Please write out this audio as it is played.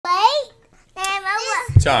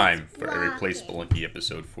Time for Every Play Spelunky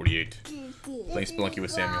episode 48. Playing Spelunky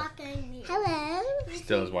with Samuel. Hello.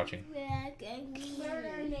 Stella's watching.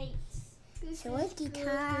 Spelunky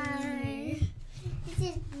time. This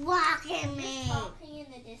is walking me. Walking in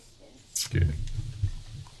the distance. Good.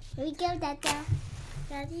 Here we go, Dada.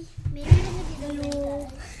 Daddy, maybe we're gonna do the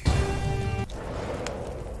no.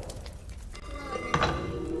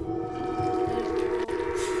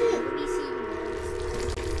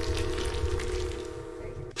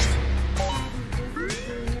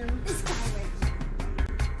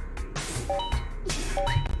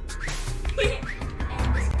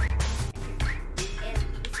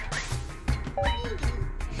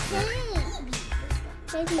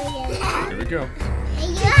 Here we go.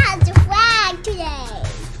 And you have the flag today.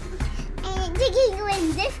 And they can go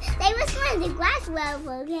in this. They must go in the grass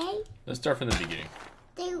level, okay? Let's start from the beginning.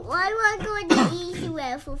 They want to go in the easy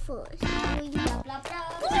level first. We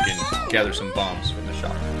can gather some bombs from the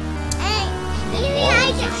shop. Hey,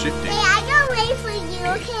 Walls are shifting. I gotta wait for you,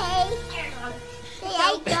 okay?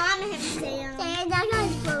 I got him, Sam. I'm not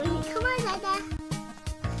gonna go in. Come on, Dada.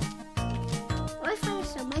 We're finding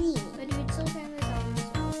some money. But we'd still find the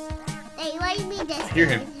dollars. They like me this. Hear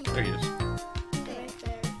him. There he is. Right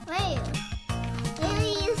there. Where? Where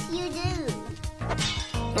is you do?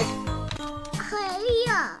 Oh, Hurry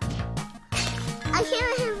up. I hear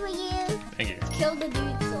him for you. thank you. Kill the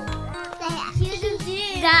dude, so. Here's the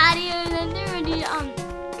dude. Daddy, and then there were the,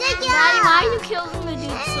 Good job. Daddy, why are you killing the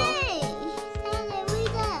dude, so? Hey,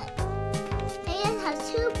 read up. They just have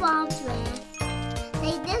 2 bombs left.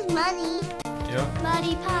 They this money. Yep.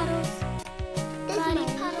 Muddy paddles. This Muddy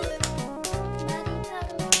money. paddles. Muddy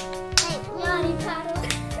paddles. Hey, Muddy paddles.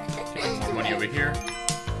 Get more money over here.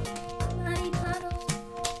 Muddy paddles.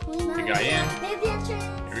 The guy in. Maybe a tree.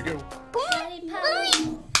 Here we go. Muddy paddles.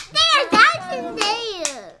 There, that's in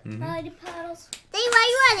there. Muddy paddles. They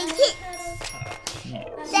might want to kiss. Yes.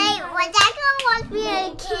 They, well, they're gonna want me to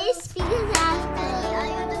kiss because I after.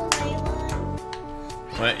 got the white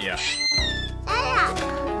one. But yeah. Dada,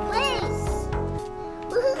 please.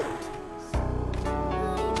 Woohoo.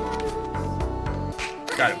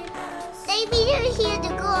 Got him. They need to hear to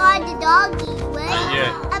go on the doggy, right? Not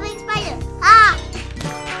yet. I mean, spider. Ah!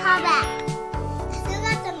 Come back. Still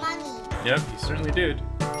got the money. Yep, he certainly did.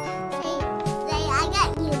 I got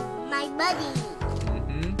you my money.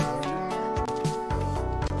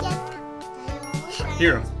 Yes.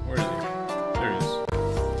 Hear him. Where is he? There he is.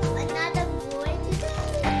 Another boy today.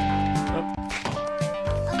 Oh,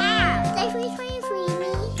 Ow! They free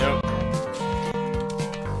me. yep.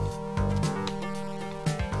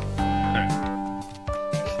 Alright.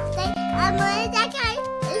 When that guy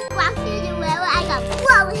is walking through the railroad, I got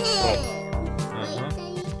blow him.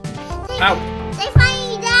 Wait, Ow! they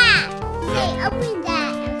find that. Hey, open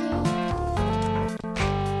that.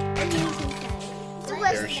 Okay. So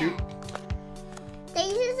what's Parachute. that? They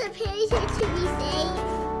use a parachute to be safe.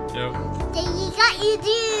 Yep. Then you got you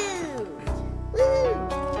do. Woo!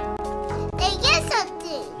 They get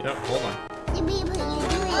something. Yep, hold on. The people you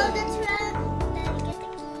do it. Oh, the trap. Daddy, get the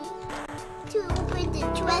key. To open the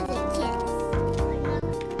treasure chest.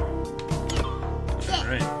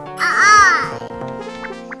 Alright.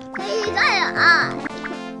 Hey, you got an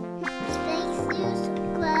Space news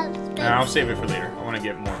club. I'll save it for later. I want to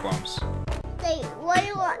get more bombs. What do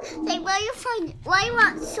you want? Why you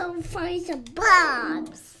want find some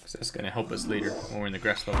bombs? So that's going to help us later when we're in the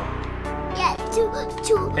grass level. Yeah,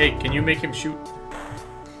 two. Hey, can you make him shoot?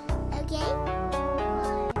 Okay.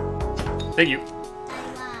 Thank you.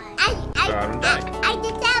 I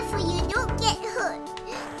did that for you. Don't get hurt.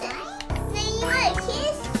 Then you want a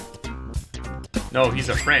kiss? No, he's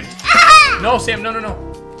a friend. No, Sam, no.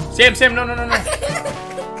 Sam, no.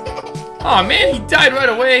 Aw, man, he died right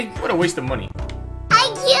away. What a waste of money. I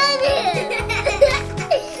killed him.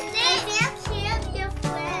 Sam killed your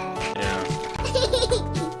friend. Yeah,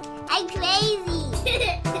 I'm crazy.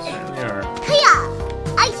 certainly are. Hiya!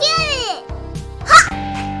 I killed it. Ha!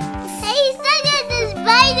 Hey, he's stuck in the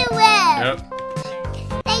spider web. Yep.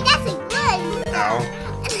 Hey, that's a good. Ow.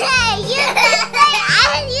 Hey,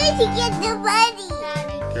 I need to get the money.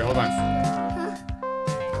 Here, hold on.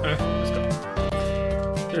 Let's go.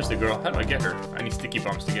 There's the girl. How do I get her? I need sticky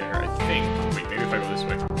bombs to get her, I think. Wait, maybe if I go this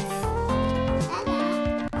way.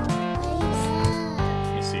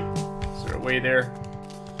 Let me see. Is there a way there?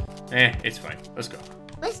 It's fine. Let's go.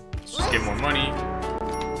 Let's just get more money.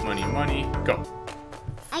 Money. Go.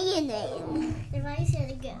 I get it. Everybody said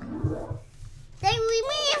it go.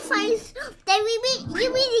 You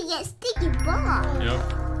need to get sticky bombs. Yep.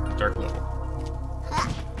 Dark level.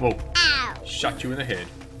 Whoa. Ow. Shot you in the head.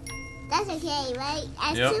 That's okay, right?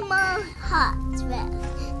 And Yep. 2 more hearts left.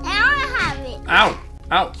 And I want to have it. Ow!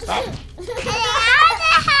 Ow! Stop! And I want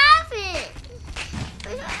to have it.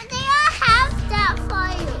 They all have that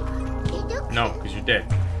fire. You do? No, because you're dead.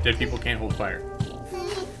 Dead people can't hold fire.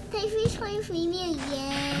 They free me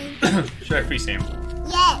again. Should I free Sam?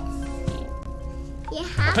 Yes. You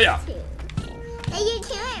have Hiya. to. Then you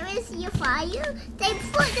kill it with your fire. They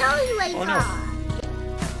put those way Oh, no.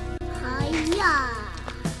 Hiya.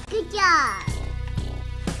 Good job.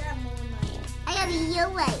 Got more money. I gotta be your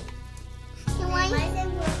way. You want Why is it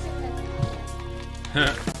worth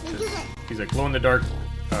it? He's like glow in the dark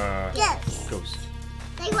Yes. ghost.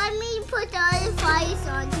 They want me to put the other fires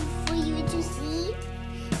on for you to see.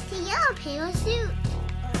 The yellow parachute.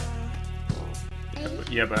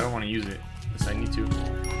 Yeah, but I don't want to use it unless I need to.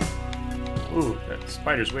 Ooh, that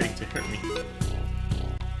spider's waiting to hurt me.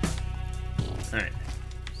 Alright.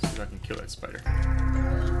 See if I can kill that spider.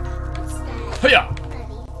 What's that? Hiya! Buddy,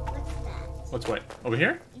 what's that? What's what? Over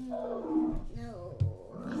here? No.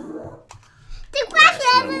 The grass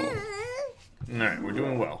level. Alright, we're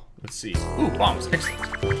doing well. Let's see. Ooh, bombs.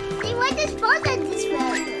 Excellent. They want to spawn on this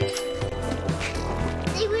road.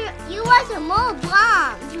 You want some more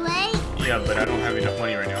bombs, right? Yeah, but I don't have enough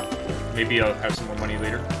money right now. Maybe I'll have some more money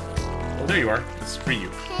later. Oh, there you are. Let's free you.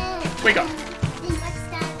 Wake up! What's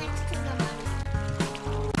that next to the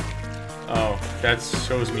money? Oh, that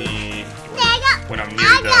shows me when I'm near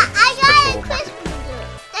I the got special a market.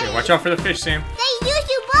 Christmas. Okay, watch out for the fish, Sam. They use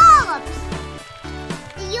your bombs.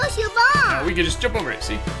 They use your bombs. We can just jump over it,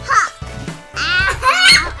 see? Ha! Ow,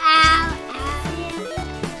 ow,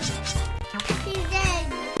 He's dead.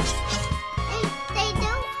 They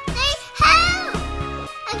don't. They help.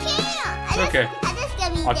 I can't. Okay. I just got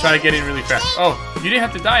me I'll try to get in really fast. Oh, you didn't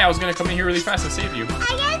have to die. I was gonna come in here really fast and save you. I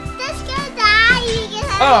guess just gonna die. You can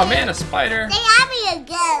have Oh it. man, a spider. They have me a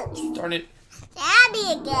ghost. Darn it. They have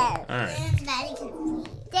me a ghost. Alright. And Daddy can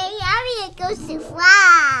see. They have me a ghost to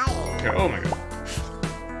fly. Okay, oh my god.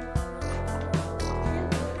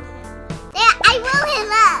 I roll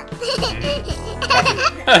him up.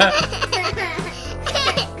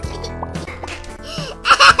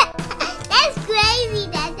 That's crazy,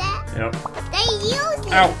 Dada. Yep. They use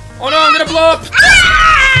it. Ow. Oh no, I'm gonna blow up.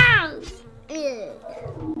 Ow! Ugh.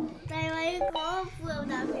 Daddy, why you go blow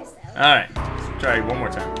down yourself? Alright. Let's try one more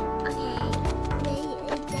time. Okay.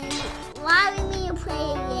 Why we need to play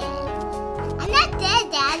again? I'm not dead,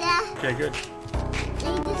 Dada. Okay, good.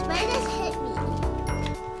 The spiders hit me.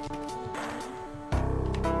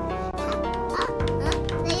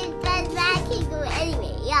 That can go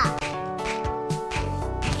anyway, yeah.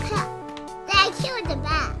 That killed the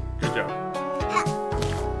bat. Good job.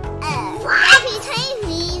 Happy time,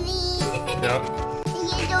 Mimi. Yep.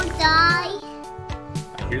 You don't die.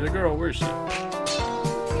 I hear the girl. Where is she?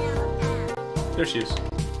 There she is.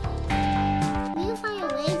 You find a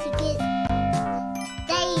way to get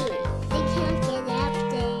there. They can't get up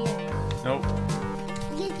there. Nope.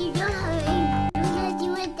 Because you don't have any. You're gonna do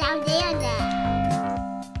it down there now.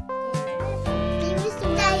 There is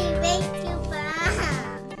some Daddy, waste your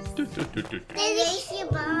bombs. They Waste your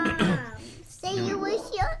bombs. Say you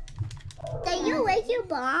waste your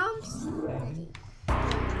bombs.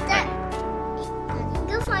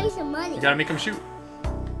 Go find some money. You gotta make him shoot.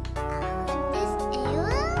 This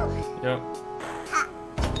arrow? Yep. Ha.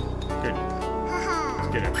 Good.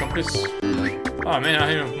 Haha. Get a compass. Oh man,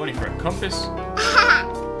 I have money for a compass. Ha.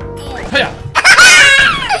 Hiya!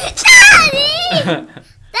 Charlie!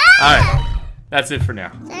 Alright. That's it for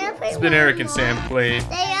now. It's been Eric and Sam play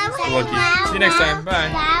Spelunky. See you next time. Bye.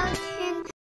 Bye.